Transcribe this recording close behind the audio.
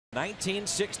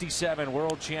1967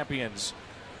 world champions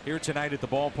here tonight at the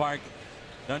ballpark.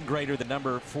 None greater than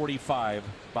number 45,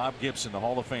 Bob Gibson, the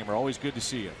Hall of Famer. Always good to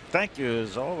see you. Thank you.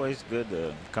 It's always good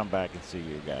to come back and see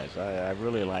you guys. I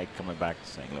really like coming back to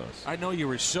St. Louis. I know you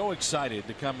were so excited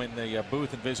to come in the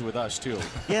booth and visit with us, too.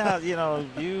 Yeah, you know,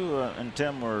 you and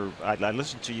Tim were, I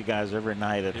listen to you guys every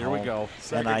night at home. Here we go.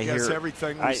 Second guess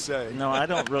everything we say. No, I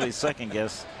don't really second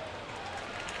guess.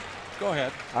 Go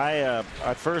ahead.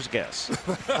 I first guess.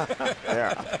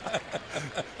 Yeah.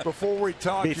 Before we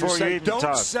talk, Before you even don't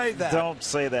talk, say that. Don't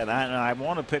say that. I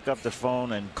want to pick up the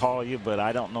phone and call you, but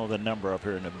I don't know the number up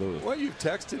here in the booth. Well, you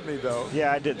texted me, though.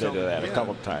 Yeah, I did do that a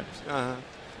couple of times.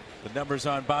 The numbers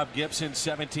on Bob Gibson,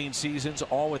 17 seasons,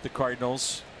 all with the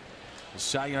Cardinals. The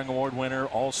Cy Young Award winner,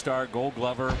 All-Star, Gold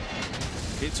Glover,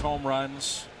 hits home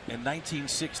runs. In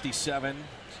 1967,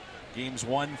 games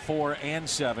 1, 4, and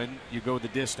 7, you go the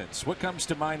distance. What comes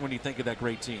to mind when you think of that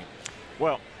great team?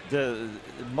 Well,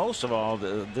 most of all,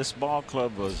 this ball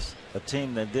club was a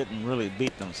team that didn't really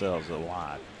beat themselves a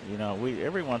lot. You know,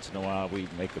 every once in a while we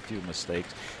make a few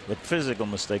mistakes, but physical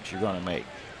mistakes you're going to make.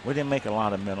 We didn't make a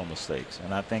lot of mental mistakes,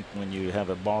 and I think when you have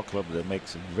a ball club that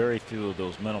makes very few of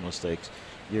those mental mistakes,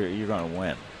 you're going to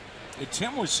win.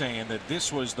 Tim was saying that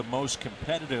this was the most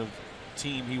competitive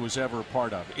team he was ever a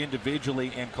part of,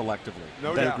 individually and collectively.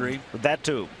 No doubt. Agree? That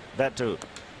too.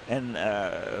 And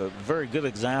a very good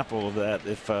example of that,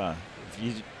 if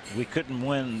we couldn't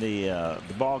win the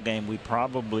ball game, we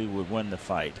probably would win the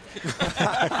fight.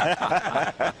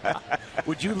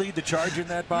 Would you lead the charge in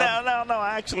that, Bob? No.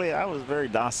 Actually, I was very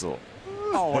docile.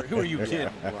 Oh, who are you kidding?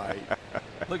 Right.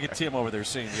 Look at Tim over there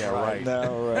saying, yeah, right.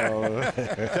 No.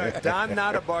 Don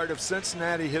Notabart of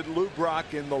Cincinnati hit Lou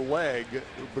Brock in the leg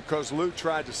because Lou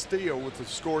tried to steal with the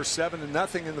score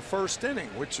 7-0 in the first inning,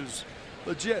 which is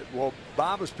legit. Well,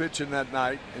 Bob was pitching that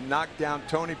night and knocked down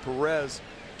Tony Perez.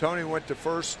 Tony went to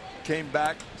first, came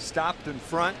back, stopped in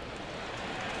front.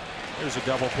 There's a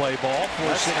double play ball, 4-6-3.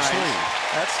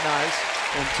 That's nice.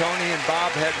 And Tony and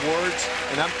Bob had words,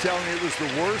 and I'm telling you, it was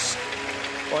the worst.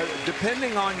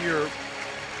 Depending on your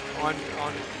on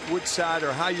which side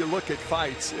or how you look at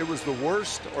fights, it was the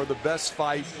worst or the best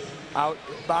fight out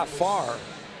by far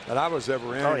that I was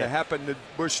ever in. Oh, yeah. It happened at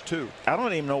Busch too. I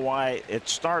don't even know why it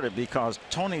started, because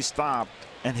Tony stopped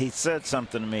and he said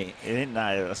something to me. And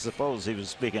I suppose he was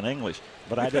speaking English,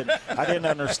 but I didn't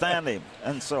understand him,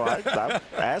 and so I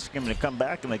asked him to come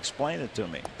back and explain it to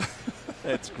me.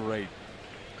 That's great.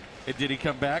 And did he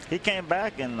come back? He came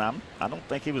back, and I don't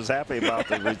think he was happy about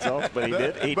the results, but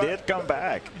he did come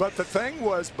back. But the thing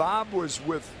was, Bob was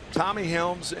with Tommy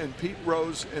Helms and Pete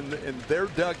Rose in their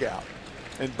dugout.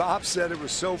 And Bob said it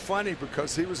was so funny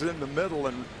because he was in the middle,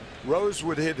 and Rose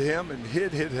would hit him, and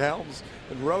he'd hit Helms,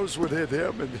 and Rose would hit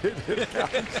him, and he'd hit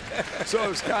Helms. So it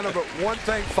was kind of one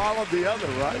thing followed the other,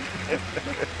 right?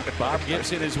 Bob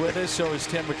Gibson is with us. So is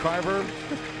Tim McCarver,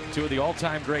 two of the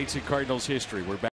all-time greats in Cardinals history. We're back.